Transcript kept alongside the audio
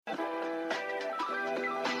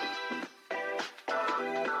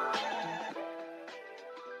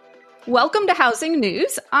Welcome to Housing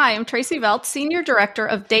News. I am Tracy Velt, Senior Director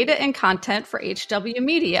of Data and Content for HW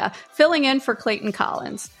Media, filling in for Clayton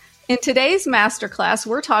Collins. In today's masterclass,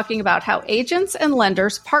 we're talking about how agents and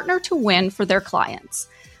lenders partner to win for their clients.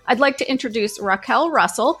 I'd like to introduce Raquel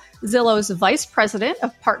Russell, Zillow's Vice President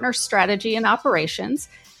of Partner Strategy and Operations,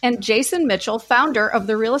 and Jason Mitchell, founder of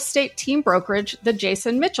the real estate team brokerage, the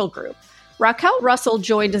Jason Mitchell Group. Raquel Russell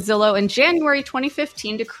joined Zillow in January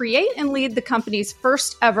 2015 to create and lead the company's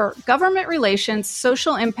first ever government relations,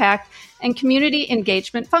 social impact, and community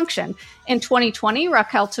engagement function. In 2020,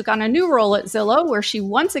 Raquel took on a new role at Zillow, where she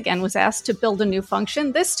once again was asked to build a new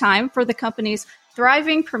function, this time for the company's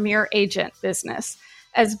thriving premier agent business.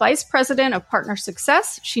 As Vice President of Partner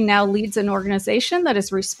Success, she now leads an organization that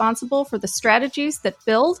is responsible for the strategies that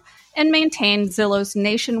build and maintain Zillow's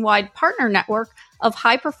nationwide partner network of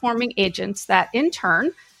high-performing agents that, in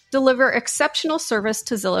turn, deliver exceptional service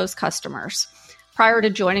to Zillow's customers. Prior to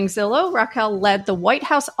joining Zillow, Raquel led the White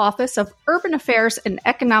House Office of Urban Affairs and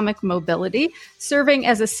Economic Mobility, serving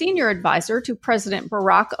as a senior advisor to President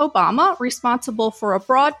Barack Obama, responsible for a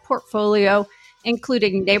broad portfolio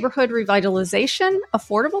including neighborhood revitalization,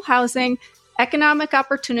 affordable housing, economic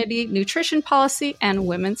opportunity, nutrition policy, and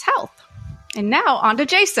women's health. And now on to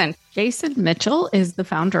Jason. Jason Mitchell is the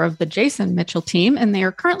founder of the Jason Mitchell team, and they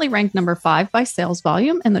are currently ranked number 5 by sales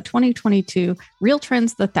volume in the 2022 Real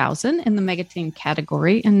Trends 1000 in the Mega Team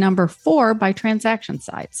category, and number 4 by transaction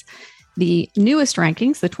size. The newest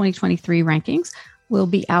rankings, the 2023 rankings, will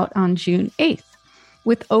be out on June 8th.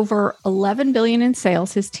 With over $11 billion in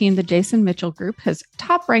sales, his team, the Jason Mitchell Group, has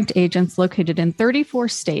top-ranked agents located in 34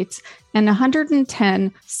 states and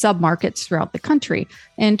 110 submarkets throughout the country.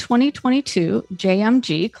 In 2022,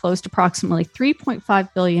 JMG closed approximately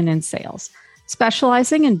 $3.5 billion in sales.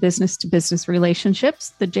 Specializing in business-to-business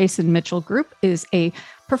relationships, the Jason Mitchell Group is a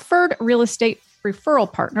preferred real estate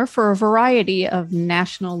referral partner for a variety of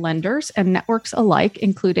national lenders and networks alike,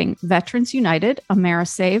 including Veterans United,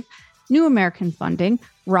 AmeriSave, New American Funding,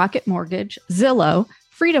 Rocket Mortgage, Zillow,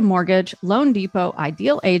 Freedom Mortgage, Loan Depot,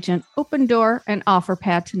 Ideal Agent, Open Door, and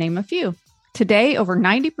OfferPad, to name a few. Today, over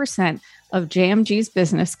 90% of JMG's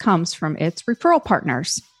business comes from its referral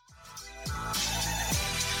partners.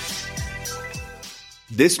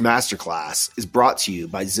 This masterclass is brought to you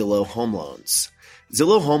by Zillow Home Loans.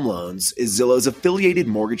 Zillow Home Loans is Zillow's affiliated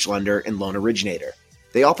mortgage lender and loan originator.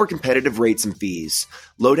 They offer competitive rates and fees,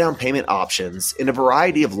 low down payment options, and a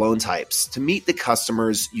variety of loan types to meet the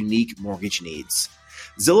customer's unique mortgage needs.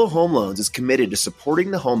 Zillow Home Loans is committed to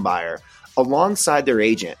supporting the home buyer alongside their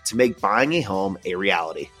agent to make buying a home a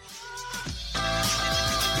reality.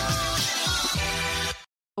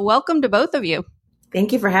 Welcome to both of you.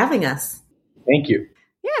 Thank you for having us. Thank you.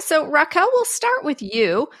 Yeah, so Raquel, we'll start with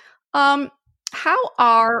you.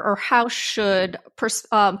 How should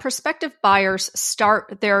prospective buyers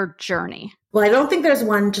start their journey? Well, I don't think there's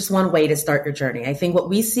just one way to start your journey. I think what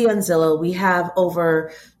we see on Zillow, we have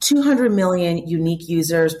over 200 million unique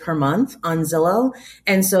users per month on Zillow.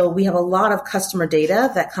 And so we have a lot of customer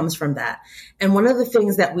data that comes from that. And one of the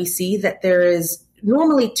things that we see that there is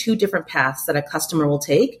normally 2 different paths that a customer will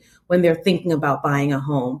take when they're thinking about buying a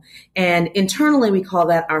home. And internally, we call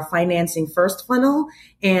that our financing first funnel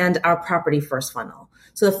and our property first funnel.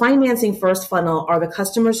 So the financing first funnel are the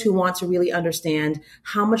customers who want to really understand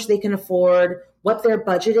how much they can afford, what their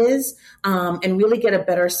budget is, and really get a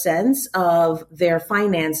better sense of their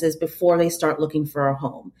finances before they start looking for a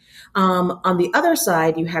home. On the other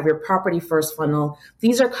side, you have your property first funnel.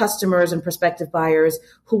 These are customers and prospective buyers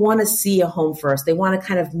who want to see a home first. They want to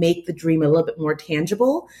kind of make the dream a little bit more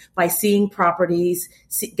tangible by seeing properties,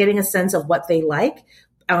 getting a sense of what they like,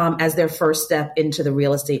 as their first step into the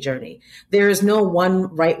real estate journey. There is no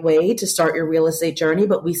one right way to start your real estate journey,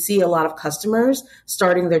 but we see a lot of customers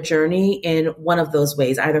starting their journey in one of those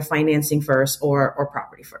ways, either financing first or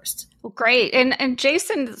property first. Well, great. And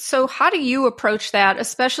Jason, so how do you approach that,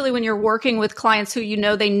 especially when you're working with clients who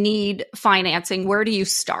they need financing? Where do you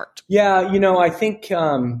start? Yeah, I think,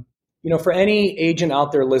 for any agent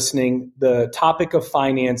out there listening, the topic of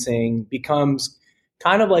financing becomes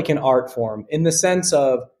kind of like an art form, in the sense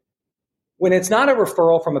of when it's not a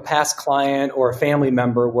referral from a past client or a family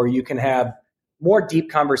member where you can have more deep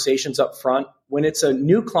conversations up front. When it's a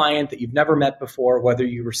new client that you've never met before, whether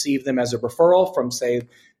you receive them as a referral from, say,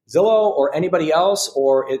 Zillow or anybody else,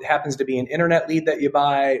 or it happens to be an internet lead that you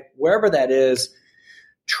buy, wherever that is,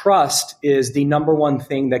 trust is the number one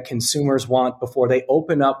thing that consumers want before they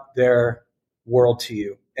open up their world to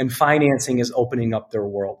you. And financing is opening up their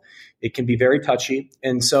world. It can be very touchy.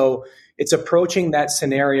 And so it's approaching that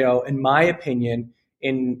scenario, in my opinion,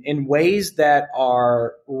 in ways that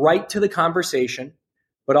are right to the conversation,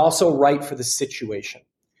 but also right for the situation.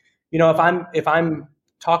 If I'm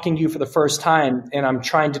talking to you for the first time and I'm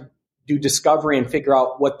trying to do discovery and figure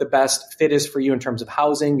out what the best fit is for you in terms of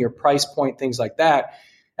housing, your price point, things like that,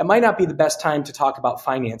 it might not be the best time to talk about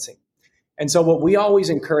financing. And so what we always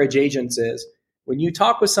encourage agents is when you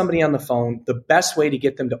talk with somebody on the phone, the best way to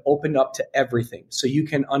get them to open up to everything so you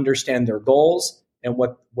can understand their goals and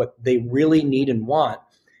what they really need and want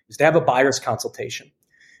is to have a buyer's consultation.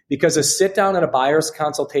 Because a sit down at a buyer's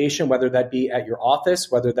consultation, whether that be at your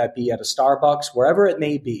office, whether that be at a Starbucks, wherever it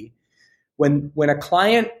may be, when a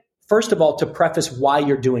client, first of all, to preface why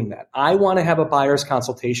you're doing that, I want to have a buyer's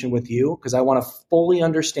consultation with you because I want to fully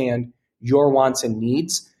understand your wants and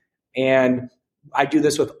needs. And I do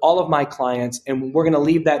this with all of my clients, and we're going to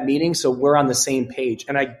leave that meeting so we're on the same page.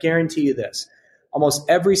 And I guarantee you this, almost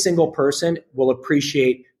every single person will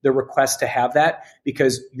appreciate the request to have that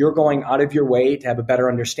because you're going out of your way to have a better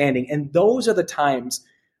understanding. And those are the times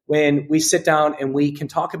when we sit down and we can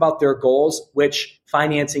talk about their goals, which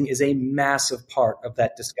financing is a massive part of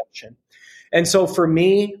that discussion. And so for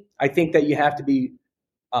me, I think that you have to be,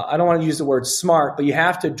 I don't want to use the word smart, but you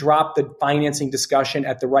have to drop the financing discussion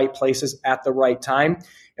at the right places at the right time.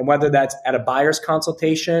 And whether that's at a buyer's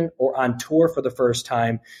consultation or on tour for the first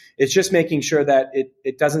time, it's just making sure that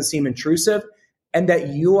it doesn't seem intrusive and that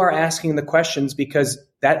you are asking the questions because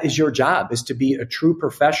that is your job, is to be a true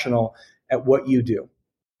professional at what you do.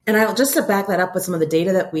 And I'll just to back that up with some of the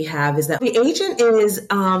data that we have is that the agent is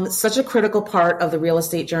such a critical part of the real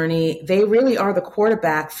estate journey. They really are the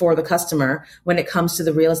quarterback for the customer when it comes to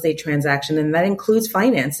the real estate transaction. And that includes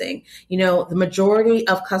financing. The majority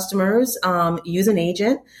of customers use an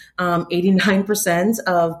agent. 89%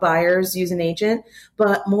 of buyers use an agent.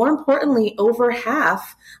 But more importantly, over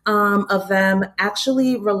half of them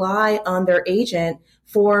actually rely on their agent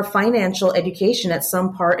for financial education at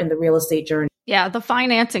some part in the real estate journey. Yeah, the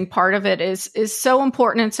financing part of it is so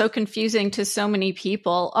important and so confusing to so many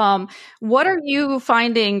people. What are you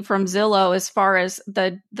finding from Zillow as far as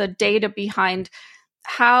the data behind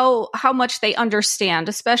how much they understand,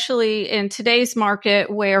 especially in today's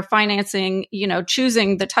market where financing,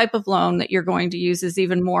 choosing the type of loan that you're going to use is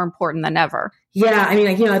even more important than ever? Yeah,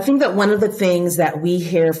 I think that one of the things that we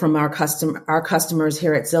hear from our customers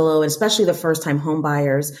here at Zillow, and especially the first-time home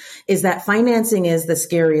buyers, is that financing is the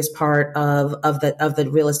scariest part of the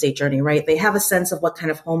real estate journey, right? They have a sense of what kind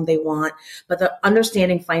of home they want, but the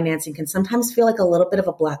understanding financing can sometimes feel like a little bit of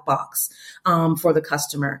a black box for the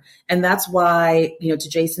customer. And that's why, to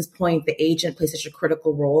Jason's point, the agent plays such a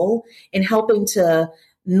critical role in helping to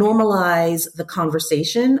normalize the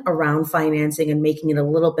conversation around financing and making it a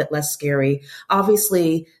little bit less scary.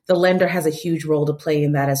 Obviously, the lender has a huge role to play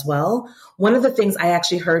in that as well. One of the things I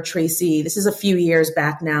actually heard, Tracy, this is a few years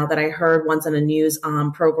back now, that I heard once on a news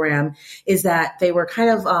program, is that they were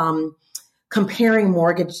kind of comparing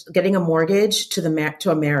getting a mortgage to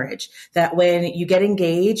a marriage. That when you get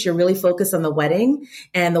engaged, you're really focused on the wedding,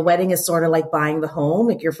 and the wedding is sort of like buying the home.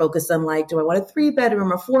 Like you're focused on do I want a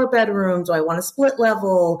 3-bedroom or 4-bedroom? Do I want a split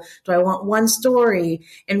level? Do I want 1 story?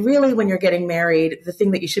 And really when you're getting married, the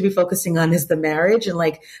thing that you should be focusing on is the marriage and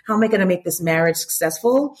how am I going to make this marriage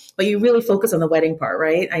successful? But you really focus on the wedding part,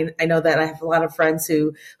 right? I know that I have a lot of friends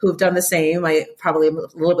who have done the same. I probably am a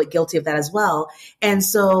little bit guilty of that as well. And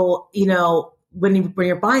so, when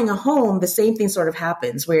you're buying a home, the same thing sort of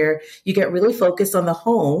happens where you get really focused on the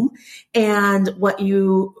home, and what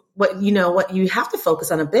you have to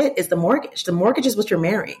focus on a bit is the mortgage. The mortgage is what you're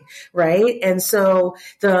marrying, right? And so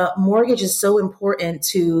the mortgage is so important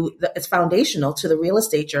it's foundational to the real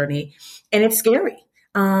estate journey, and it's scary.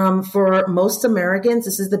 For most Americans,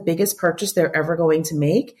 this is the biggest purchase they're ever going to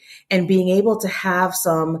make. And being able to have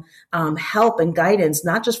some help and guidance,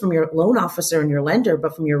 not just from your loan officer and your lender,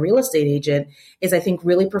 but from your real estate agent is, I think,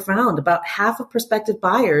 really profound. About half of prospective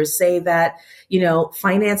buyers say that,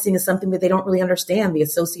 financing is something that they don't really understand, the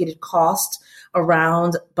associated cost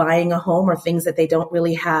around buying a home or things that they don't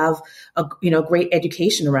really have a great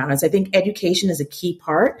education around. And so I think education is a key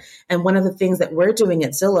part. And one of the things that we're doing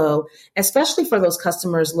at Zillow, especially for those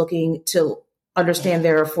customers looking to understand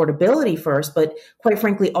their affordability first, but quite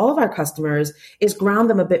frankly, all of our customers, is ground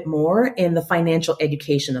them a bit more in the financial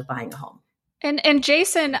education of buying a home. And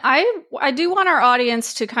Jason, I do want our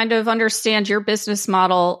audience to kind of understand your business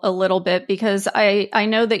model a little bit, because I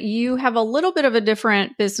know that you have a little bit of a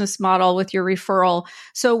different business model with your referral.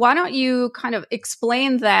 So why don't you kind of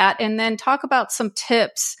explain that and then talk about some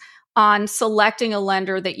tips on selecting a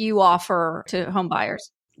lender that you offer to home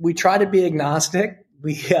buyers? We try to be agnostic,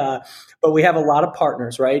 but we have a lot of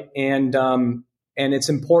partners, right? And it's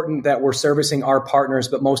important that we're servicing our partners,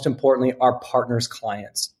 but most importantly, our partners'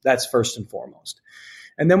 clients. That's first and foremost.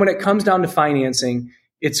 And then when it comes down to financing,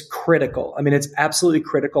 it's critical. I mean, it's absolutely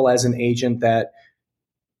critical as an agent that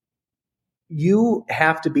you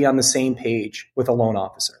have to be on the same page with a loan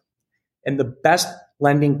officer. And the best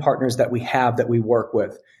lending partners that we have that we work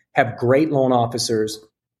with have great loan officers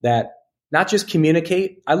that not just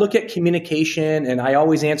communicate. I look at communication and I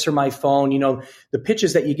always answer my phone. You know, the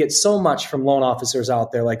pitches that you get so much from loan officers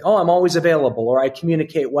out there, like, oh, I'm always available, or I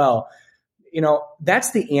communicate well. You know,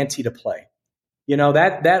 that's the ante to play. You know,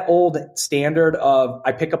 that old standard of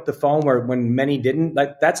I pick up the phone when many didn't,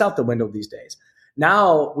 like, that's out the window these days.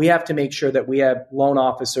 Now we have to make sure that we have loan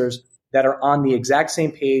officers that are on the exact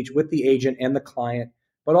same page with the agent and the client,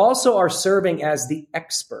 but also are serving as the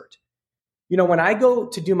expert. You know, when I go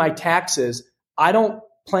to do my taxes, I don't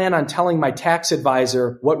plan on telling my tax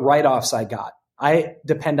advisor what write-offs I got. I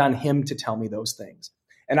depend on him to tell me those things.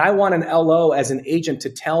 And I want an LO as an agent to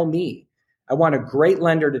tell me. I want a great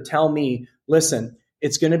lender to tell me, listen,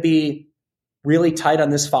 it's going to be really tight on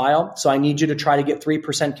this file, so I need you to try to get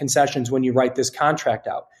 3% concessions when you write this contract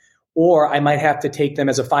out. Or I might have to take them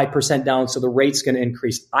as a 5% down, so the rate's going to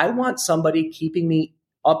increase. I want somebody keeping me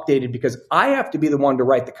updated because I have to be the one to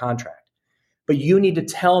write the contract. But you need to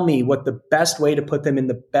tell me what the best way to put them in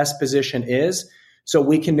the best position is so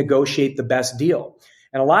we can negotiate the best deal.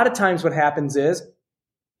 And a lot of times what happens is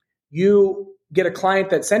you get a client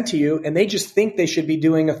that's sent to you and they just think they should be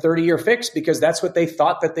doing a 30-year fix because that's what they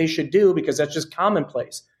thought that they should do because that's just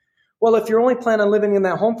commonplace. Well, if you're only planning on living in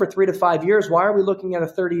that home for 3 to 5 years, why are we looking at a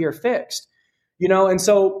 30-year fixed? You know, and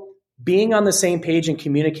so being on the same page and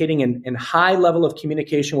communicating in high level of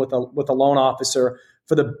communication with a loan officer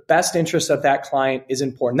for the best interest of that client is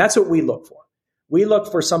important. That's what we look for. We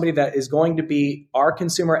look for somebody that is going to be our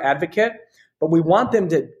consumer advocate, but we want them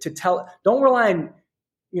to tell, don't rely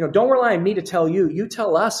on me to tell you, you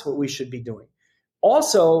tell us what we should be doing.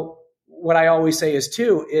 Also, what I always say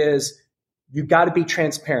is you've got to be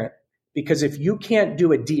transparent, because if you can't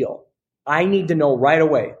do a deal, I need to know right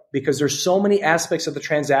away, because there's so many aspects of the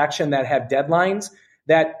transaction that have deadlines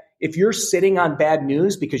that if you're sitting on bad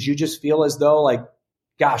news because you just feel as though like,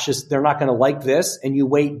 gosh, they're not going to like this, and you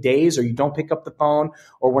wait days or you don't pick up the phone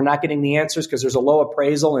or we're not getting the answers because there's a low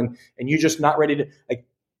appraisal and you're just not ready to, like,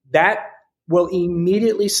 that will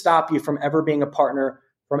immediately stop you from ever being a partner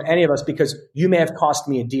from any of us because you may have cost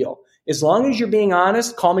me a deal. As long as you're being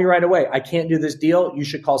honest, call me right away. I can't do this deal. You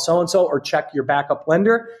should call so-and-so or check your backup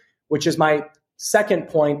lender, which is my second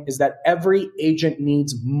point, is that every agent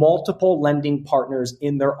needs multiple lending partners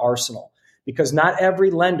in their arsenal because not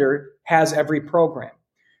every lender has every program.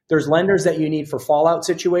 There's lenders that you need for fallout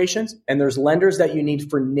situations, and there's lenders that you need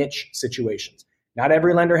for niche situations. Not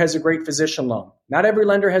every lender has a great physician loan. Not every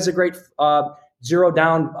lender has a great zero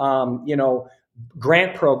down,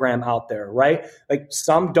 grant program out there, right? Like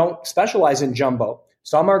some don't specialize in jumbo.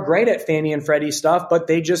 Some are great at Fannie and Freddie stuff, but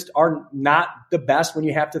they just are not the best when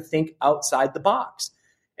you have to think outside the box.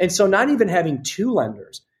 And so not even having 2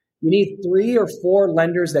 lenders, you need 3 or 4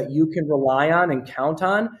 lenders that you can rely on and count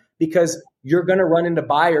on, because you're going to run into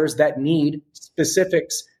buyers that need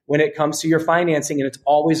specifics when it comes to your financing. And it's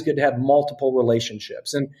always good to have multiple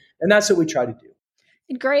relationships. And that's what we try to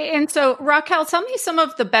do. Great. And so Raquel, tell me some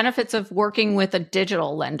of the benefits of working with a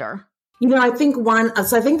digital lender. You know, I think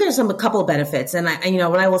there's a couple of benefits. And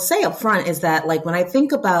what I will say up front is that, like, when I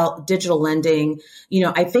think about digital lending,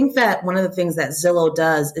 I think that one of the things that Zillow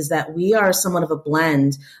does is that we are somewhat of a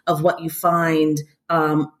blend of what you find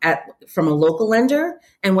from a local lender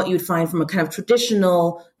and what you'd find from a kind of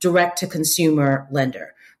traditional direct to consumer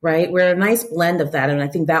lender, right? We're a nice blend of that. And I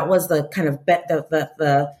think that was the kind of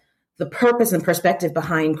the purpose and perspective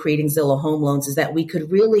behind creating Zillow Home Loans, is that we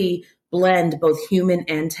could really blend both human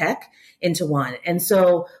and tech into one. And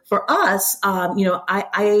so for us,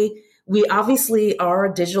 we obviously are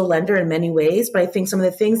a digital lender in many ways, but I think some of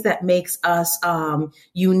the things that makes us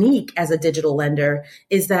unique as a digital lender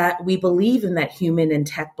is that we believe in that human and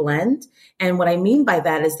tech blend. And what I mean by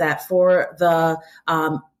that is that for the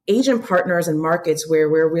agent partners and markets where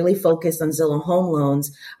we're really focused on Zillow Home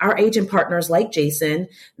Loans, our agent partners like Jason,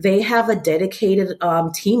 they have a dedicated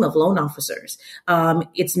team of loan officers.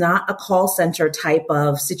 It's not a call center type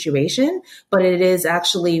of situation, but it is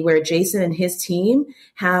actually where Jason and his team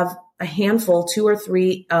have a handful, 2 or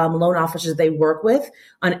 3 loan officers they work with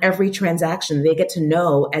on every transaction. They get to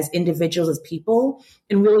know as individuals, as people,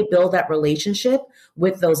 and really build that relationship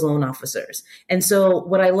with those loan officers. And so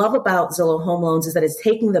what I love about Zillow Home Loans is that it's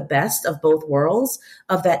taking the best of both worlds,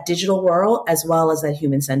 of that digital world as well as that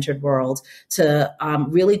human-centered world, to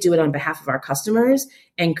really do it on behalf of our customers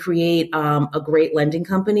and create a great lending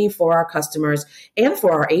company for our customers and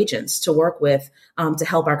for our agents to work with to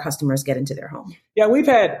help our customers get into their home. Yeah,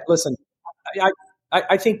 listen,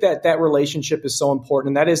 I think that relationship is so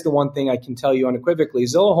important. And that is the one thing I can tell you unequivocally.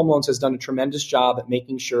 Zillow Home Loans has done a tremendous job at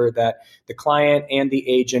making sure that the client and the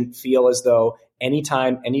agent feel as though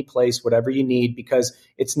anytime, any place, whatever you need, because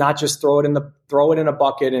it's not just throw it in a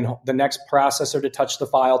bucket and the next processor to touch the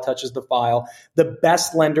file touches the file. The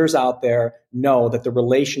best lenders out there know that the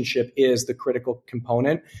relationship is the critical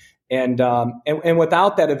component. And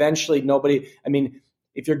without that, eventually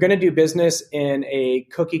if you're going to do business in a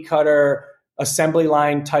cookie cutter assembly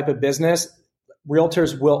line type of business,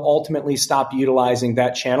 realtors will ultimately stop utilizing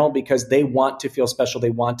that channel because they want to feel special.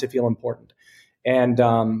 They want to feel important. And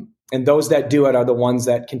those that do it are the ones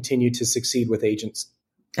that continue to succeed with agents.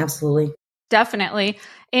 Absolutely. Definitely.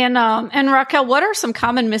 And Raquel, what are some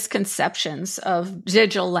common misconceptions of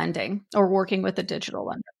digital lending or working with a digital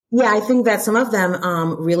lender? Yeah, I think that some of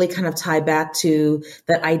them really kind of tie back to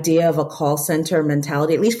that idea of a call center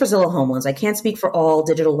mentality, at least for Zillow Home Loans. I can't speak for all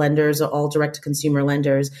digital lenders or all direct-to-consumer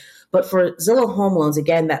lenders, but for Zillow Home Loans,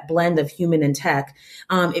 again, that blend of human and tech,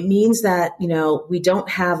 it means that, we don't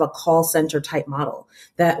have a call center type model,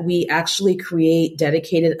 that we actually create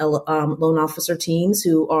dedicated loan officer teams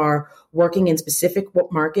who are working in specific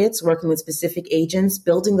markets, working with specific agents,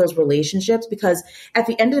 building those relationships. Because at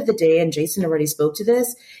the end of the day, and Jason already spoke to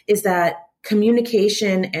this, is that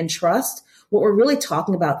communication and trust. What we're really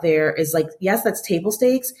talking about there is yes, that's table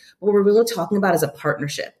stakes, but what we're really talking about is a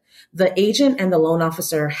partnership. The agent and the loan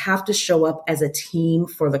officer have to show up as a team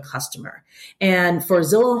for the customer. And for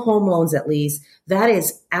Zillow Home Loans, at least, that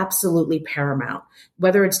is absolutely paramount.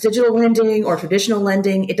 Whether it's digital lending or traditional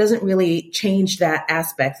lending, it doesn't really change that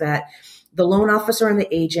aspect, that the loan officer and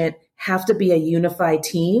the agent have to be a unified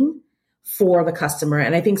team for the customer.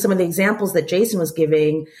 And I think some of the examples that Jason was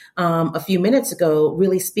giving a few minutes ago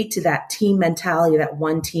really speak to that team mentality, that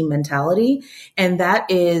one team mentality. And that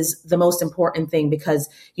is the most important thing because,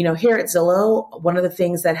 here at Zillow, one of the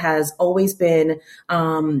things that has always been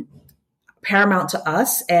paramount to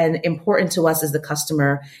us and important to us is the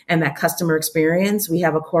customer and that customer experience. We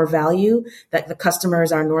have a core value that the customer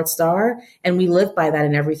is our North Star, and we live by that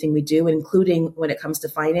in everything we do, including when it comes to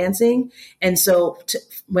financing. And so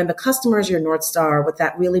when the customer is your North Star, what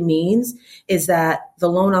that really means is that the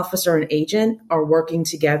loan officer and agent are working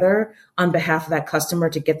together on behalf of that customer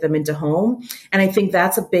to get them into home. And I think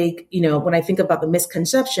that's a big, when I think about the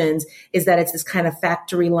misconceptions, is that it's this kind of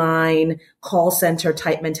factory line, call center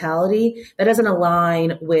type mentality that doesn't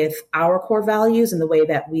align with our core values and the way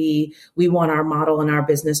that we want our model and our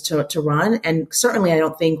business to run. And certainly I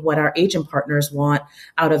don't think what our agent partners want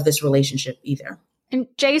out of this relationship either. And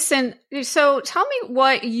Jason, so tell me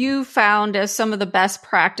what you found as some of the best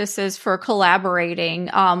practices for collaborating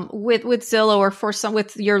with Zillow or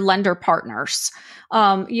with your lender partners.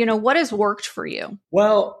 What has worked for you?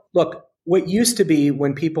 Well, look, what used to be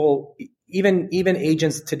when people, even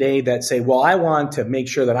agents today that say, well, I want to make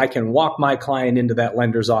sure that I can walk my client into that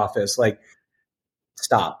lender's office,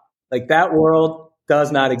 stop. That world does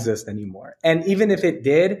not exist anymore. And even if it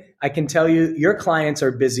did, I can tell you, your clients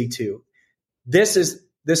are busy too. This is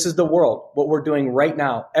the world, what we're doing right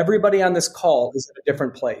now. Everybody on this call is at a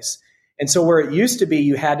different place. And so where it used to be,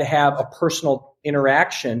 you had to have a personal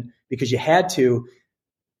interaction because you had to.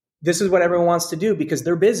 This is what everyone wants to do because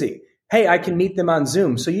they're busy. Hey, I can meet them on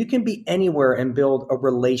Zoom. So you can be anywhere and build a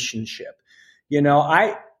relationship.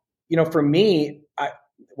 For me,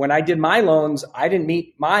 when I did my loans, I didn't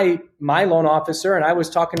meet my loan officer, and I was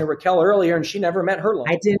talking to Raquel earlier, and she never met her loan.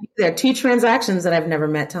 I did. There are 2 transactions that I've never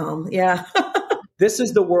met, Tom. Yeah. This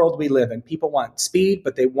is the world we live in. People want speed,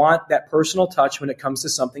 but they want that personal touch when it comes to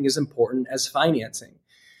something as important as financing.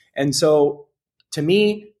 And so, to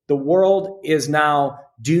me, the world is now,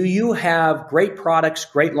 do you have great products,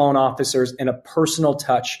 great loan officers, and a personal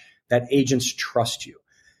touch that agents trust you?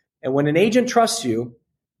 And when an agent trusts you,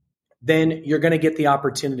 then you're going to get the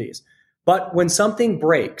opportunities. But when something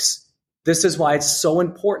breaks, this is why it's so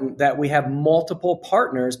important that we have multiple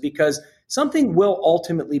partners, because something will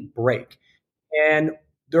ultimately break. And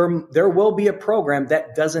there will be a program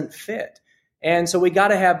that doesn't fit. And so we got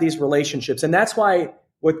to have these relationships. And that's why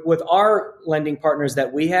with our lending partners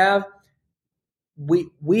that we have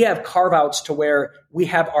carve outs to where we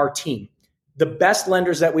have our team. The best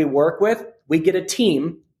lenders that we work with, we get a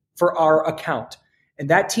team for our account. And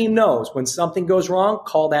that team knows when something goes wrong,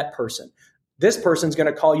 call that person. this person's going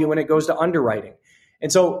to call you when it goes to underwriting.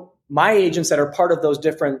 And so my agents that are part of those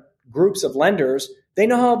different groups of lenders, they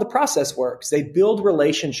know how the process works. They build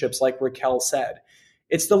relationships, like Raquel said.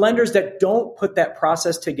 It's the lenders that don't put that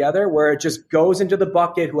process together where it just goes into the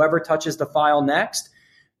bucket, whoever touches the file next.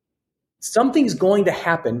 Something's going to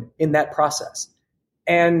happen in that process.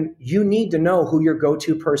 And you need to know who your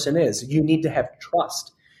go-to person is. You need to have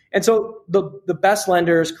trust. And so the best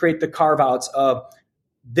lenders create the carve-outs of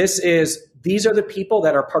these are the people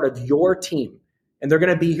that are part of your team, and they're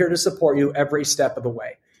going to be here to support you every step of the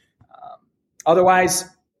way. Otherwise,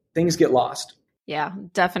 things get lost. Yeah,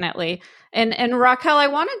 definitely. And Raquel, I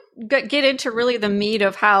want to get into really the meat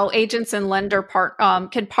of how agents and lender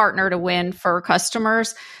can partner to win for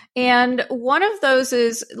customers. And one of those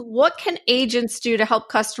is, what can agents do to help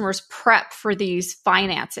customers prep for these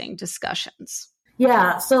financing discussions?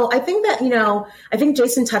 Yeah. So I think that, I think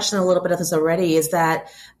Jason touched on a little bit of this already, is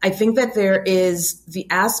that I think that there is the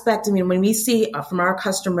aspect, when we see from our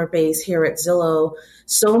customer base here at Zillow,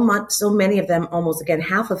 so many of them, almost again,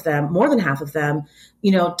 half of them, more than half of them,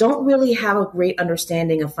 don't really have a great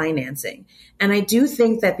understanding of financing. And I do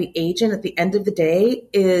think that the agent at the end of the day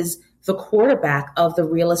is the quarterback of the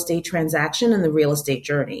real estate transaction and the real estate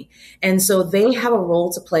journey. And so they have a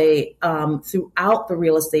role to play throughout the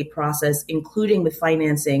real estate process, including with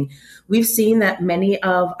financing. We've seen that many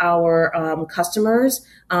of our customers,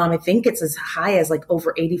 I think it's as high as like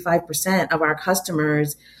over 85% of our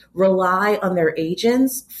customers rely on their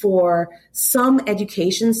agents for some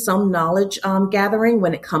education, some knowledge gathering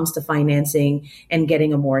when it comes to financing and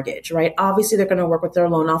getting a mortgage, right? Obviously, they're going to work with their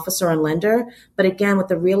loan officer and lender. But again, with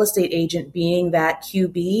the real estate agent being that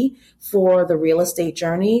QB for the real estate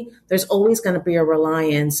journey, there's always going to be a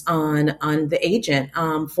reliance on the agent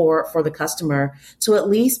for the customer to at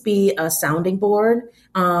least be a sounding board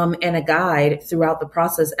and a guide throughout the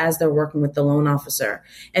process as they're working with the loan officer.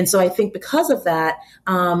 And so I think because of that,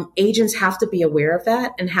 agents have to be aware of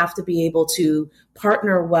that and have to be able to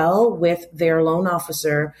partner well with their loan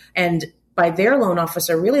officer, and by their loan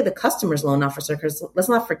officer, really the customer's loan officer, because let's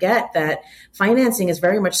not forget that financing is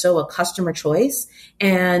very much so a customer choice,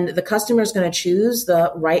 and the customer is going to choose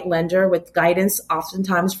the right lender with guidance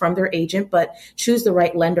oftentimes from their agent, but choose the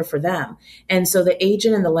right lender for them. And so the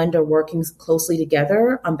agent and the lender working closely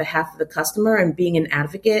together on behalf of the customer and being an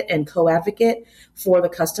advocate and co-advocate for the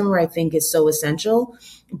customer, I think is so essential.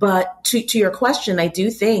 But to your question, I do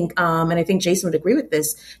think, and I think Jason would agree with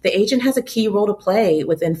this, the agent has a key role to play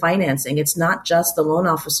within financing. It's not just the loan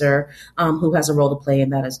officer who has a role to play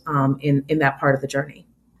in that in that part of the journey.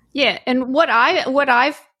 Yeah, and what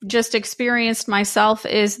I've just experienced myself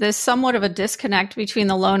is this somewhat of a disconnect between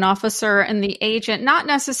the loan officer and the agent. Not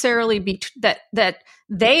necessarily that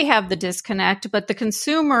they have the disconnect, but the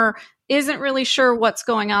consumer isn't really sure what's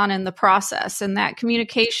going on in the process, and that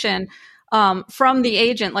communication from the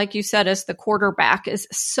agent, like you said, as the quarterback, is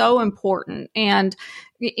so important. And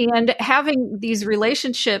having these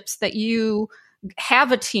relationships that you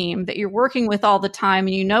have a team that you're working with all the time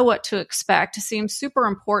and you know what to expect seems super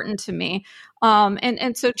important to me.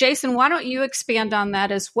 And so, Jason, why don't you expand on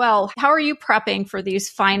that as well? How are you prepping for these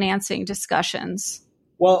financing discussions?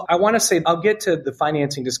 Well, I want to say, I'll get to the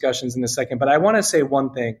financing discussions in a second, but I want to say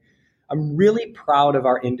one thing. I'm really proud of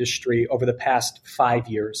our industry over the past 5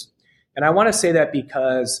 years. And I want to say that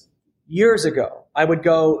because years ago, I would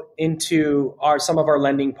go into some of our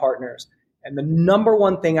lending partners, and the number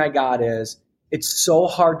one thing I got is, it's so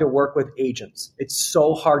hard to work with agents. It's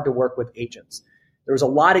so hard to work with agents. There was a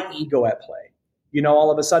lot of ego at play.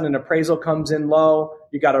 All of a sudden an appraisal comes in low.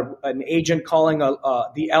 You got an agent calling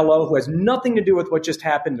the LO who has nothing to do with what just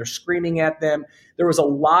happened. They're screaming at them. There was a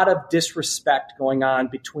lot of disrespect going on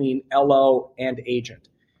between LO and agent.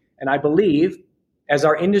 And I believe as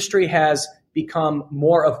our industry has become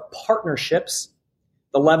more of partnerships,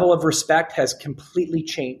 the level of respect has completely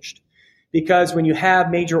changed. Because when you have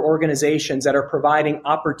major organizations that are providing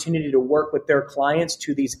opportunity to work with their clients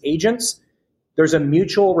to these agents, there's a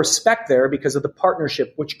mutual respect there because of the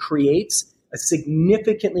partnership, which creates a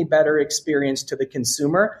significantly better experience to the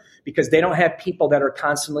consumer because they don't have people that are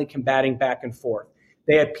constantly combating back and forth.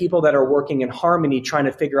 They have people that are working in harmony trying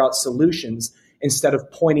to figure out solutions instead of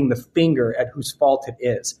pointing the finger at whose fault it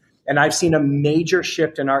is. And I've seen a major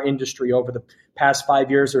shift in our industry over the past 5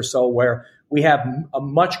 years or so where we have a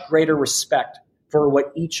much greater respect for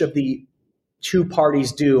what each of the two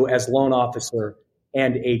parties do as loan officer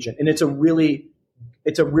and agent. And it's a really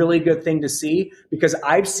good thing to see because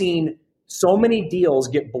I've seen so many deals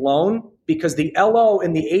get blown because the LO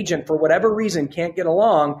and the agent, for whatever reason, can't get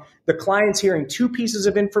along. The client's hearing two pieces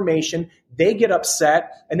of information. They get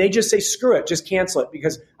upset and they just say, screw it, just cancel it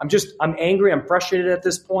because I'm angry. I'm frustrated at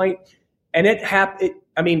this point. And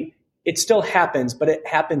it still happens, but it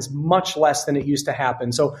happens much less than it used to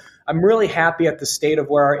happen. So I'm really happy at the state of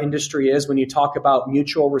where our industry is when you talk about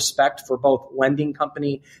mutual respect for both lending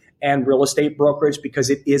company and real estate brokerage, because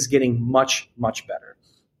it is getting much, much better.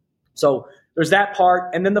 So there's that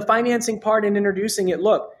part. And then the financing part and introducing it.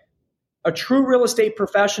 Look, a true real estate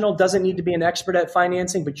professional doesn't need to be an expert at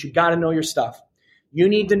financing, but you got to know your stuff. You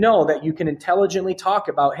need to know that you can intelligently talk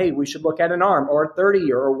about, hey, we should look at an ARM or a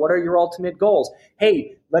 30 or what are your ultimate goals?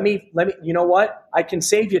 Hey, let me, you know what? I can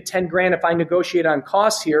save you 10 grand if I negotiate on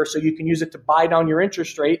costs here so you can use it to buy down your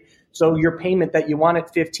interest rate. So your payment that you want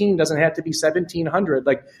at 15 doesn't have to be 1,700.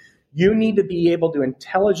 Like, you need to be able to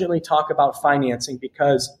intelligently talk about financing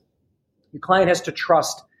because your client has to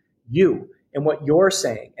trust you and what you're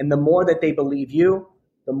saying. And the more that they believe you,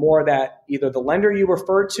 the more that either the lender you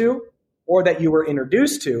referred to or that you were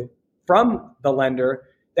introduced to from the lender,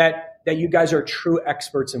 that you guys are true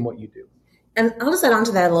experts in what you do. And I'll just add on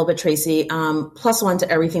to that a little bit, Tracy, plus one to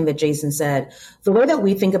everything that Jason said. The way that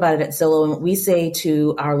we think about it at Zillow and what we say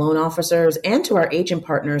to our loan officers and to our agent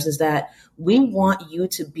partners is that we want you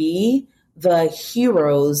to be the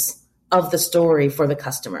heroes of the story for the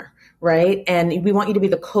customer. Right. And we want you to be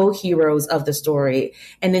the co-heroes of the story.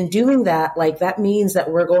 And in doing that, like, that means that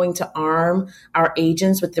we're going to arm our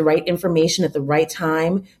agents with the right information at the right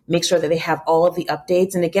time, make sure that they have all of the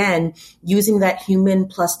updates. And again, using that human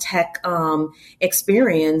plus tech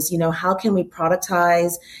experience, how can we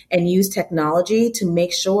productize and use technology to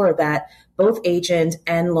make sure that both agent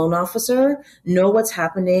and loan officer know what's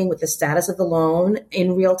happening with the status of the loan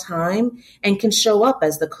in real time and can show up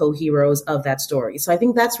as the co-heroes of that story. So I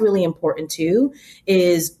think that's really important too,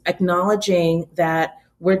 is acknowledging that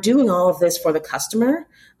we're doing all of this for the customer,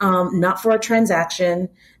 not for a transaction,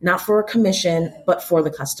 not for a commission, but for the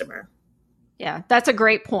customer. Yeah, that's a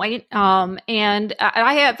great point. And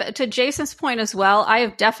I have, to Jason's point as well, I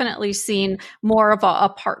have definitely seen more of a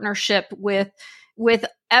partnership with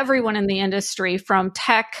everyone in the industry, from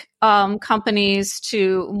tech companies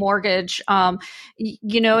to mortgage.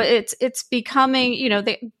 It's becoming,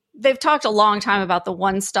 they've talked a long time about the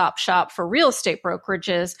one-stop shop for real estate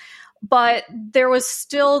brokerages, but there was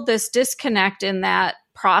still this disconnect in that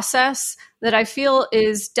process that I feel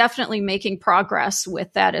is definitely making progress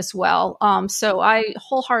with that as well. So I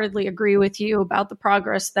wholeheartedly agree with you about the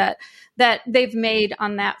progress that they've made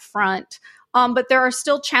on that front. But there are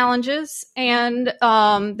still challenges and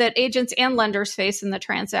that agents and lenders face in the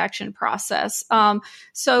transaction process.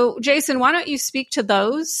 So, Jason, why don't you speak to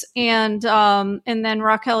those, and then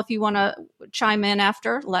Raquel, if you want to chime in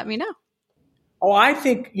after, let me know. Oh, I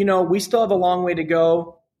think we still have a long way to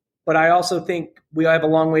go, but I also think we have a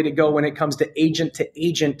long way to go when it comes to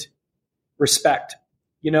agent respect.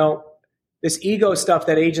 This ego stuff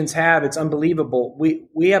that agents have, it's unbelievable.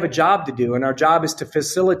 We have a job to do, and our job is to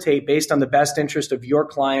facilitate based on the best interest of your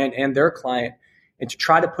client and their client, and to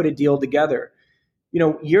try to put a deal together.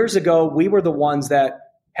 Years ago, we were the ones that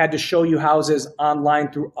had to show you houses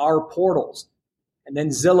online through our portals, and then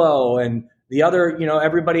Zillow and the other,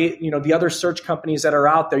 everybody, the other search companies that are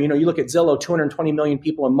out there. You look at Zillow, 220 million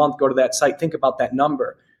people a month go to that site. Think about that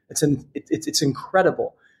number. It's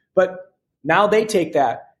incredible. But now they take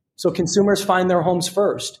that. So consumers find their homes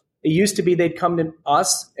first. It used to be they'd come to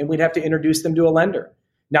us and we'd have to introduce them to a lender.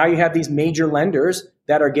 Now you have these major lenders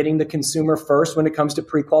that are getting the consumer first when it comes to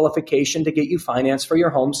pre-qualification to get you financed for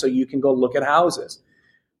your home so you can go look at houses.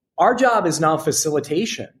 Our job is now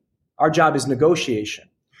facilitation. Our job is negotiation.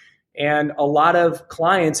 And a lot of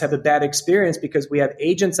clients have a bad experience because we have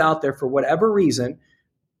agents out there, for whatever reason,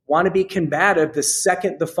 want to be combative the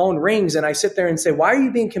second the phone rings. And I sit there and say, why are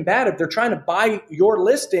you being combative? They're trying to buy your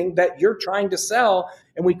listing that you're trying to sell.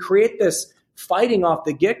 And we create this fighting off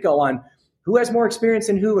the get-go on who has more experience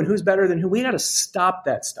than who and who's better than who. We got to stop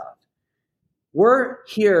that stuff. We're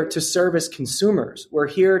here to service consumers. We're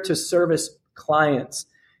here to service clients.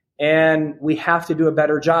 And we have to do a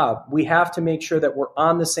better job. We have to make sure that we're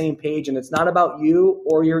on the same page. And it's not about you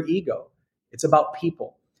or your ego. It's about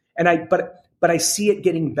people. But I see it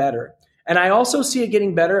getting better. And I also see it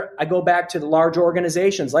getting better. I go back to the large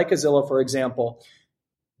organizations like Zillow, for example.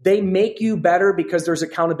 They make you better because there's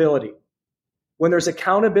accountability. When there's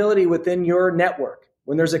accountability within your network,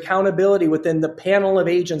 when there's accountability within the panel of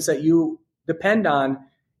agents that you depend on,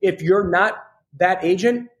 if you're not that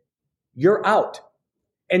agent, you're out.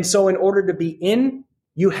 And so in order to be in,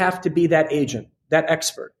 you have to be that agent, that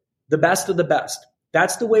expert, the best of the best.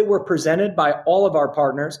 That's the way we're presented by all of our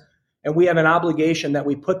partners. And we have an obligation that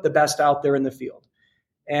we put the best out there in the field.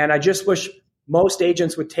 And I just wish most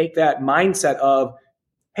agents would take that mindset of,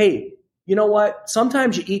 hey, you know what?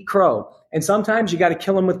 Sometimes you eat crow and sometimes you got to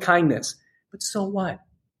kill them with kindness. But so what?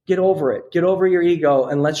 Get over it. Get over your ego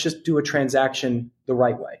and let's just do a transaction the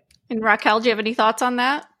right way. And Raquel, do you have any thoughts on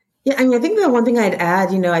that? Yeah, I mean, I think that one thing I'd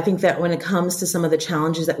add, I think that when it comes to some of the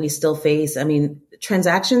challenges that we still face, I mean,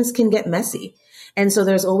 transactions can get messy. And so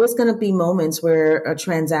there's always going to be moments where a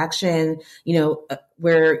transaction,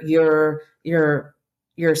 where your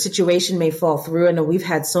situation may fall through. I know we've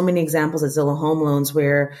had so many examples at Zillow Home Loans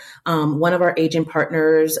where one of our agent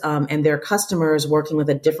partners and their customers working with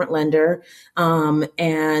a different lender,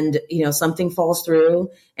 and something falls through,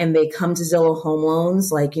 and they come to Zillow Home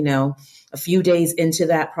Loans, a few days into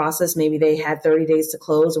that process. Maybe they had 30 days to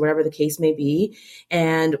close or whatever the case may be.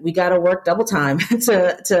 And we got to work double time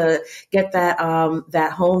to get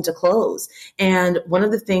that home to close. And one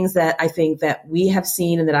of the things that I think that we have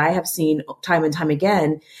seen and that I have seen time and time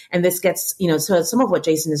again, and this gets, so some of what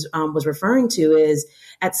Jason was referring to is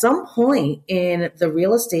at some point in the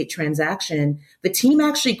real estate transaction, the team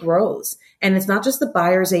actually grows. And it's not just the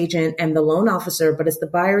buyer's agent and the loan officer, but it's the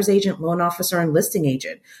buyer's agent, loan officer, and listing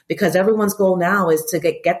agent, because everyone's goal now is to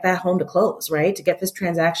get that home to close, right? To get this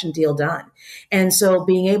transaction deal done. And so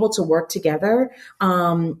being able to work together,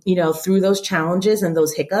 through those challenges and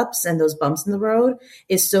those hiccups and those bumps in the road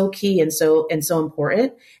is so key and so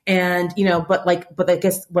important. And, but I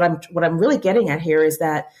guess what I'm really getting at here is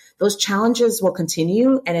that those challenges will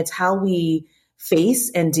continue, and it's how we face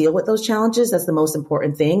and deal with those challenges that's the most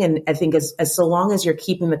important thing. And I think as so long as you're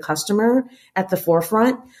keeping the customer at the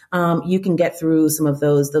forefront, you can get through some of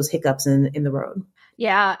those hiccups in the road.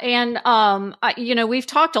 Yeah. And, we've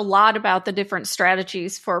talked a lot about the different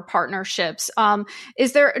strategies for partnerships. Are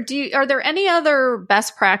there any other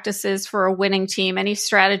best practices for a winning team? Any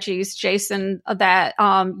strategies, Jason, that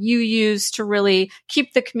you use to really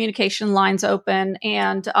keep the communication lines open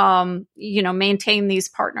and, maintain these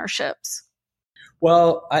partnerships?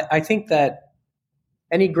 Well, I think that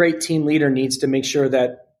any great team leader needs to make sure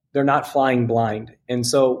that they're not flying blind. And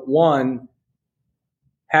so, one,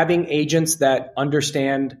 having agents that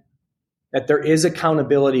understand that there is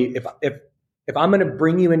accountability. If I'm going to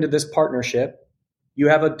bring you into this partnership, you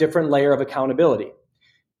have a different layer of accountability.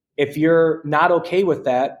 If you're not okay with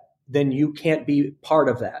that, then you can't be part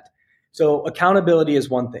of that. So accountability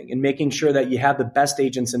is one thing, and making sure that you have the best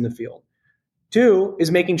agents in the field. Two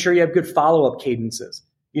is making sure you have good follow-up cadences,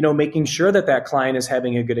 making sure that client is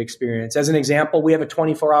having a good experience. As an example, we have a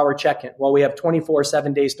 24-hour check-in. Well, we have 24,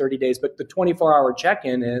 7 days, 30 days, but the 24-hour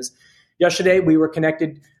check-in is yesterday we were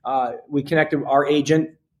connected. We connected our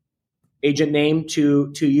agent name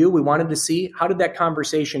to you. We wanted to see how did that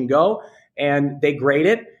conversation go, and they grade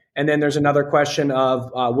it. And then there's another question of,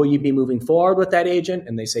 will you be moving forward with that agent?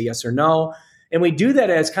 And they say yes or no. And we do that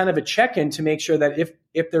as kind of a check-in to make sure that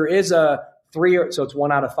if there is a 3, so it's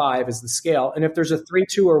 1 out of 5 is the scale. And if there's a 3,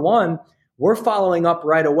 2, or 1, we're following up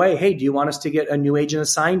right away. Hey, do you want us to get a new agent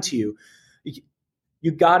assigned to you?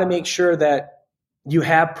 You got to make sure that you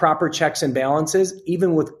have proper checks and balances.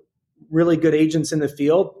 Even with really good agents in the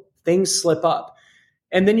field, things slip up.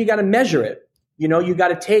 And then you got to measure it. You got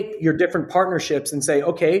to take your different partnerships and say,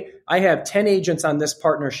 okay, I have 10 agents on this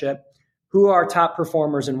partnership. Who are top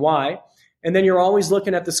performers and why? And then you're always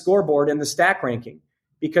looking at the scoreboard and the stack ranking,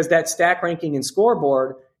 because that stack ranking and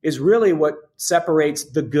scoreboard is really what separates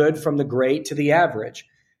the good from the great to the average.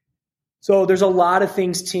 So there's a lot of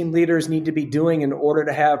things team leaders need to be doing in order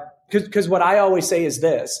to have, because what I always say is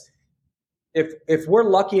this, if we're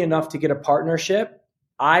lucky enough to get a partnership,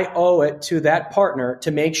 I owe it to that partner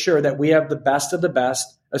to make sure that we have the best of the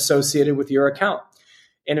best associated with your account.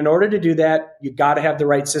 And in order to do that, you got to have the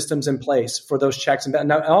right systems in place for those checks. And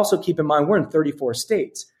now also keep in mind, we're in 34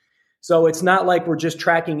 states. So it's not like we're just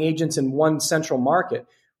tracking agents in one central market.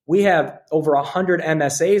 We have over 100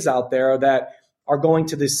 MSAs out there that are going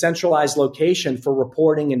to this centralized location for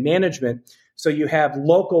reporting and management. So you have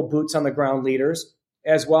local boots on the ground leaders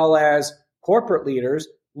as well as corporate leaders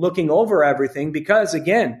looking over everything, because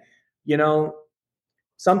again,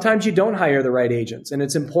 sometimes you don't hire the right agents. And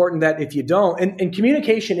it's important that if you don't, and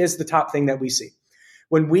communication is the top thing that we see.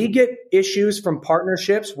 When we get issues from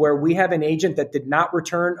partnerships where we have an agent that did not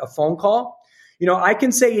return a phone call, I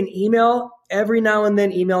can say an email, every now and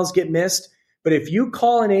then emails get missed. But if you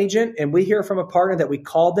call an agent and we hear from a partner that we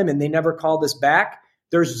called them and they never called us back,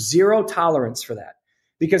 there's zero tolerance for that.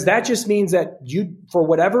 Because that just means that you, for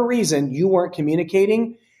whatever reason, you weren't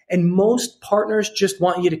communicating. And most partners just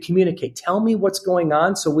want you to communicate. Tell me what's going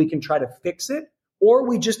on so we can try to fix it, or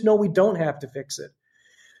we just know we don't have to fix it.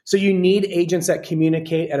 So you need agents that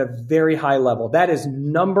communicate at a very high level. That is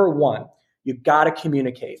number one. You've got to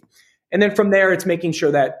communicate. And then from there, it's making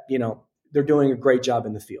sure that, they're doing a great job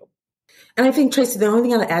in the field. And I think, Tracy, the only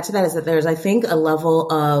thing I would add to that is that there's, I think, a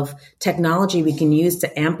level of technology we can use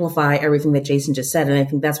to amplify everything that Jason just said. And I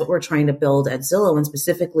think that's what we're trying to build at Zillow, and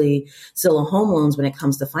specifically Zillow Home Loans when it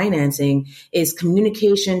comes to financing, is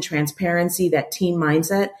communication, transparency, that team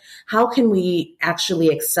mindset. How can we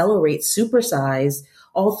actually accelerate, supersize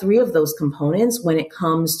all three of those components when it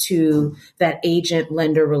comes to that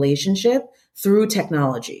agent-lender relationship through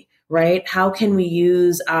technology? Right? How can we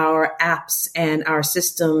use our apps and our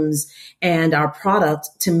systems and our product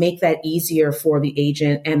to make that easier for the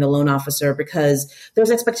agent and the loan officer? Because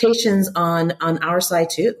there's expectations on our side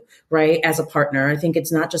too, right? As a partner, I think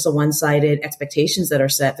it's not just a one-sided expectations that are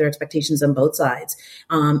set. There are expectations on both sides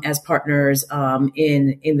as partners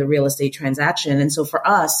in the real estate transaction. And so for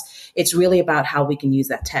us, it's really about how we can use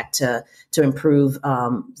that tech to improve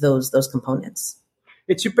those components.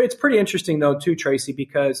 It's pretty interesting, though, too, Tracy,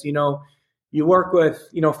 because, you work with,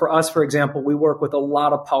 for us, for example, we work with a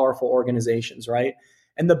lot of powerful organizations, right?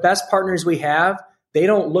 And the best partners we have, they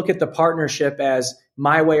don't look at the partnership as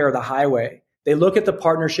my way or the highway. They look at the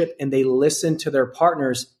partnership and they listen to their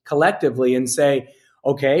partners collectively and say,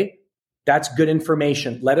 okay, that's good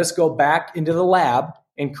information. Let us go back into the lab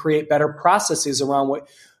and create better processes around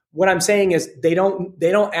what I'm saying is they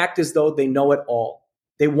don't act as though they know it all.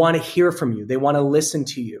 They want to hear from you. They want to listen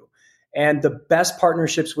to you. And the best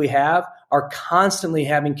partnerships we have are constantly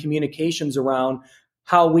having communications around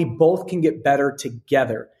how we both can get better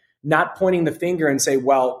together, not pointing the finger and say,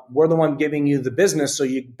 well, we're the one giving you the business, so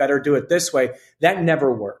you better do it this way. That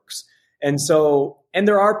never works. And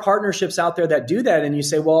there are partnerships out there that do that. And you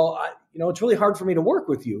say, well, it's really hard for me to work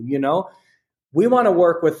with you. We want to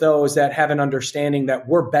work with those that have an understanding that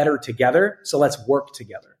we're better together. So let's work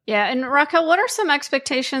together. Yeah. And Raquel, what are some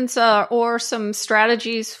expectations or some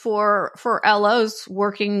strategies for LOs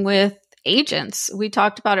working with agents? We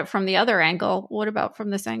talked about it from the other angle. What about from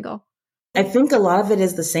this angle? I think a lot of it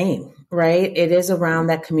is the same, right? It is around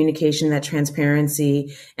that communication, that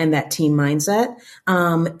transparency, and that team mindset.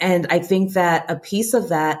 And I think that a piece of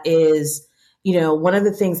that is, one of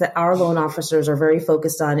the things that our loan officers are very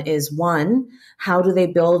focused on is, one, how do they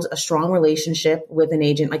build a strong relationship with an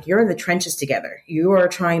agent? Like, you're in the trenches together. You are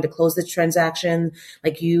trying to close the transaction.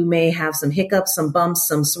 Like, you may have some hiccups, some bumps,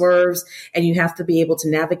 some swerves, and you have to be able to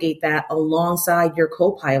navigate that alongside your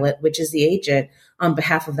co-pilot, which is the agent, on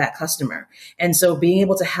behalf of that customer. And so being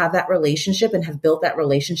able to have that relationship and have built that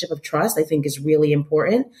relationship of trust, I think, is really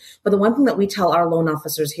important. But the one thing that we tell our loan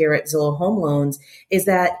officers here at Zillow Home Loans is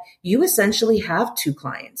that you essentially have two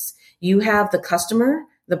clients. You have the customer,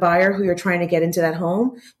 the buyer who you're trying to get into that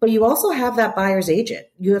home, but you also have that buyer's agent.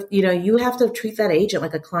 You have to treat that agent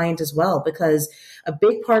like a client as well, because a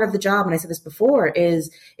big part of the job, and I said this before, is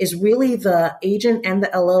really the agent and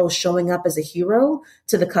the LO showing up as a hero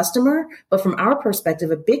to the customer. But from our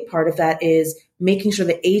perspective, a big part of that is making sure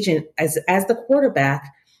the agent, as the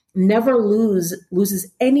quarterback, never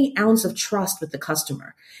loses any ounce of trust with the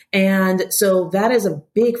customer. And so that is a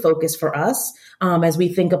big focus for us as we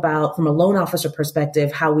think about, from a loan officer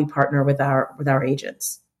perspective, how we partner with our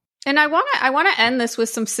agents. And I want to end this with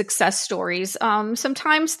some success stories.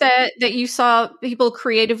 Sometimes that you saw people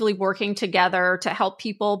creatively working together to help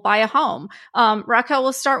people buy a home. Raquel,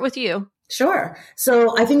 we'll start with you. Sure.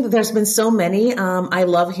 So I think that there's been so many. I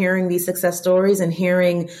love hearing these success stories and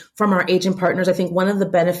hearing from our agent partners. I think one of the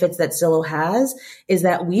benefits that Zillow has is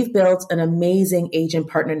that we've built an amazing agent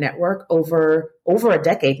partner network over a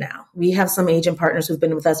decade now. We have some agent partners who've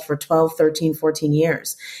been with us for 12, 13, 14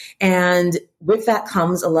 years. And with that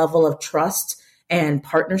comes a level of trust and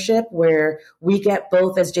partnership where we get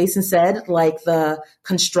both, as Jason said, like the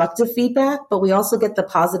constructive feedback, but we also get the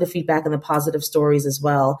positive feedback and the positive stories as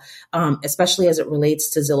well, especially as it relates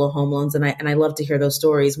to Zillow Home Loans. And I love to hear those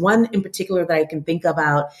stories. One in particular that I can think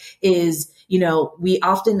about is, we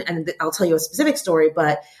often, and I'll tell you a specific story,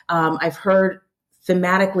 but I've heard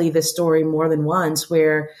thematically this story more than once,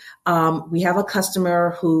 where we have a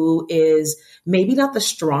customer who is maybe not the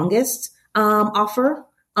strongest offer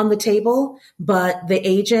on the table, but the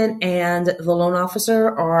agent and the loan officer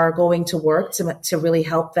are going to work to really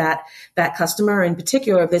help that customer. In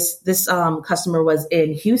particular, this customer was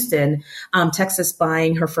in Houston, Texas,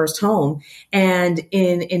 buying her first home. And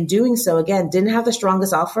in doing so, again, didn't have the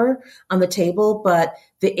strongest offer on the table, but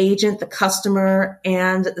the agent, the customer,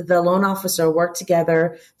 and the loan officer worked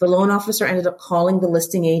together. The loan officer ended up calling the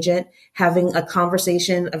listing agent, having a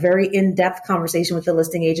conversation, a very in-depth conversation with the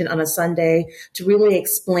listing agent on a Sunday to really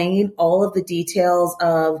explain all of the details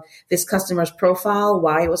of this customer's profile,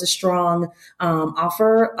 why it was a strong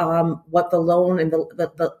offer, what the loan and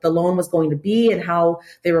the loan was going to be, and how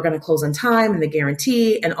they were going to close on time, and the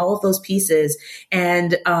guarantee, and all of those pieces.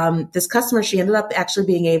 And this customer, she ended up actually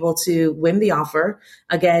being able to win the offer,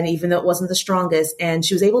 again, even though it wasn't the strongest. And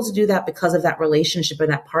she was able to do that because of that relationship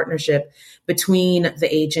and that partnership between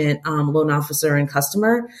the agent, loan officer, and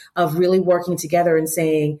customer, of really working together and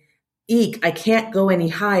saying, Eek, I can't go any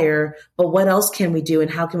higher, but what else can we do,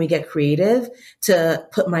 and how can we get creative to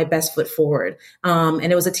put my best foot forward? And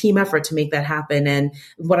it was a team effort to make that happen. And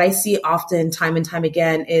what I see often, time and time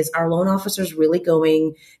again, is our loan officers really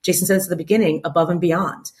going, Jason said this at the beginning, above and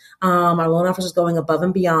beyond. Our loan officers going above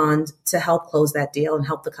and beyond to help close that deal and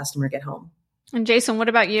help the customer get home. And Jason, what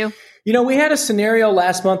about you? We had a scenario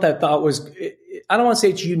last month I thought was, I don't want to say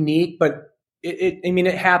it's unique, but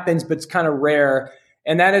it happens, but it's kind of rare.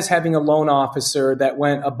 And that is having a loan officer that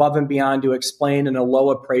went above and beyond to explain in a low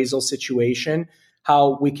appraisal situation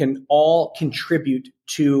how we can all contribute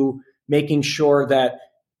to making sure that,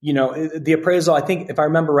 the appraisal, I think, if I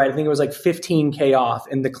remember right, I think it was like $15K off,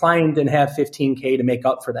 and the client didn't have $15K to make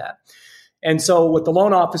up for that. And so what the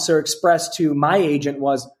loan officer expressed to my agent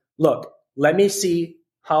was, look, let me see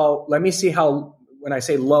how, when I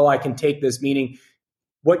say low, I can take this, meaning,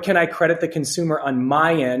 what can I credit the consumer on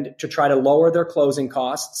my end to try to lower their closing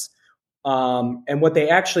costs? And what they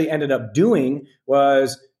actually ended up doing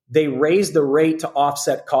was they raised the rate to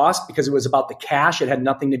offset cost because it was about the cash. It had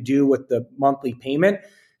nothing to do with the monthly payment.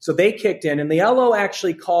 So they kicked in, and the LO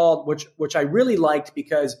actually called, which I really liked,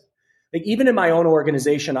 because even in my own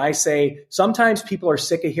organization, I say sometimes people are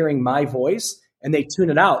sick of hearing my voice and they tune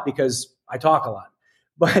it out because I talk a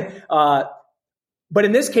lot. But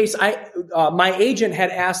in this case, my agent had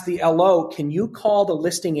asked the LO, can you call the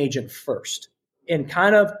listing agent first and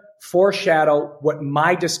kind of foreshadow what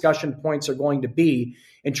my discussion points are going to be,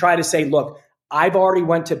 and try to say, look, I've already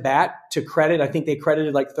went to bat to credit. I think they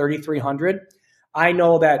credited like $3,300. I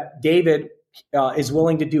know that David is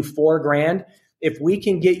willing to do $4,000. If we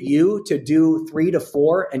can get you to do 3 to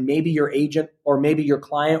 4, and maybe your agent or maybe your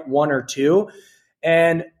client 1 or 2,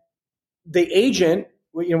 and the agent,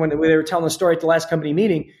 when they were telling the story at the last company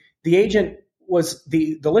meeting, the agent was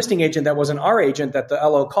the listing agent that wasn't our agent that the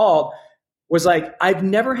LO called, was like, I've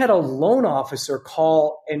never had a loan officer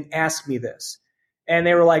call and ask me this. And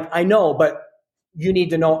they were like, I know, but you need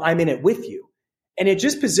to know I'm in it with you. And it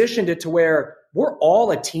just positioned it to where we're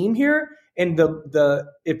all a team here. And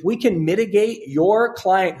if we can mitigate your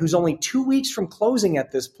client who's only 2 weeks from closing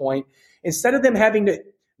at this point, instead of them having to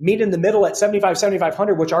meet in the middle at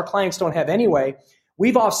 $7,500, which our clients don't have anyway,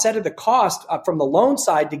 we've offsetted the cost from the loan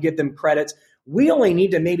side to give them credits. We only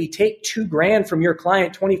need to maybe take $2,000 from your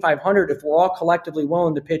client, $2,500, if we're all collectively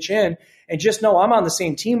willing to pitch in, and just know I'm on the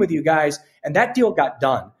same team with you guys. And that deal got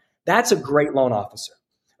done. That's a great loan officer.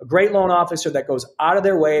 A great loan officer that goes out of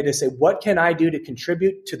their way to say, what can I do to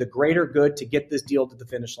contribute to the greater good to get this deal to the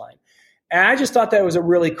finish line? And I just thought that was a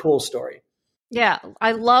really cool story. Yeah,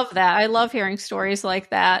 I love that. I love hearing stories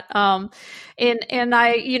like that. And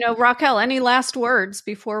I, Raquel, any last words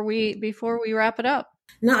before we wrap it up?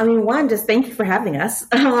 No, I mean, one, just thank you for having us.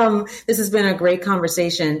 This has been a great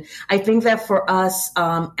conversation. I think that for us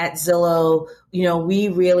at Zillow, we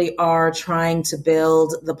really are trying to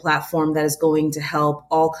build the platform that is going to help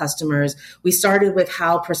all customers. We started with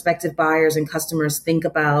how prospective buyers and customers think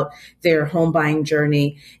about their home buying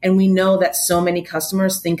journey. And we know that so many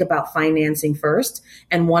customers think about financing first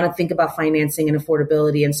and want to think about financing and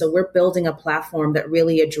affordability. And so we're building a platform that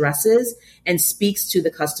really addresses and speaks to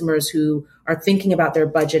the customers who are thinking about their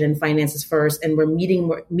budget and finances first. And we're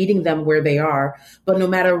meeting them where they are. But no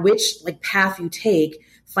matter which path you take,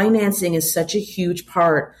 financing is such a huge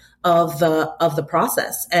part of the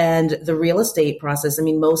process and the real estate process. I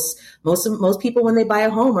mean, most people when they buy a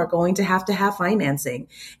home are going to have financing.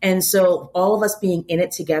 And so all of us being in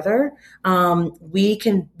it together, we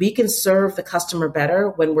can serve the customer better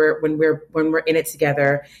when we're in it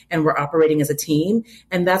together and we're operating as a team.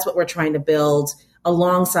 And that's what we're trying to build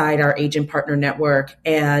alongside our agent partner network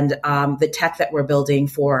and the tech that we're building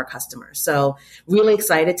for our customers. So really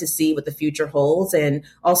excited to see what the future holds. And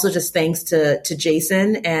also just thanks to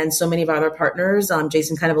Jason and so many of our other partners.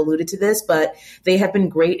 Jason kind of alluded to this, but they have been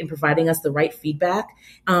great in providing us the right feedback,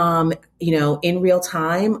 in real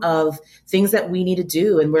time of things that we need to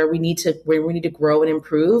do and where we need to grow and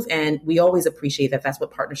improve. And we always appreciate that. That's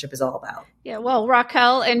what partnership is all about. Yeah. Well,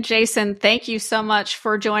 Raquel and Jason, thank you so much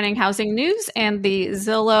for joining Housing News and the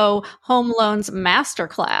Zillow Home Loans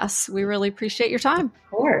Masterclass. We really appreciate your time. Of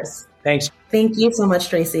course. Thanks. Thank you so much,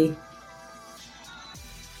 Tracy.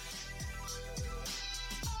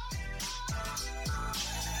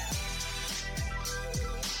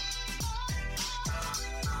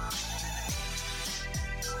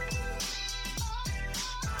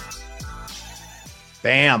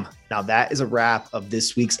 Bam. Now that is a wrap of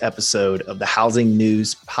this week's episode of the Housing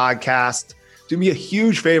News Podcast. Do me a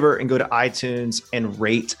huge favor and go to iTunes and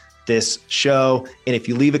rate this show. And if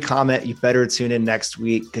you leave a comment, you better tune in next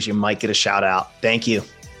week because you might get a shout out. Thank you.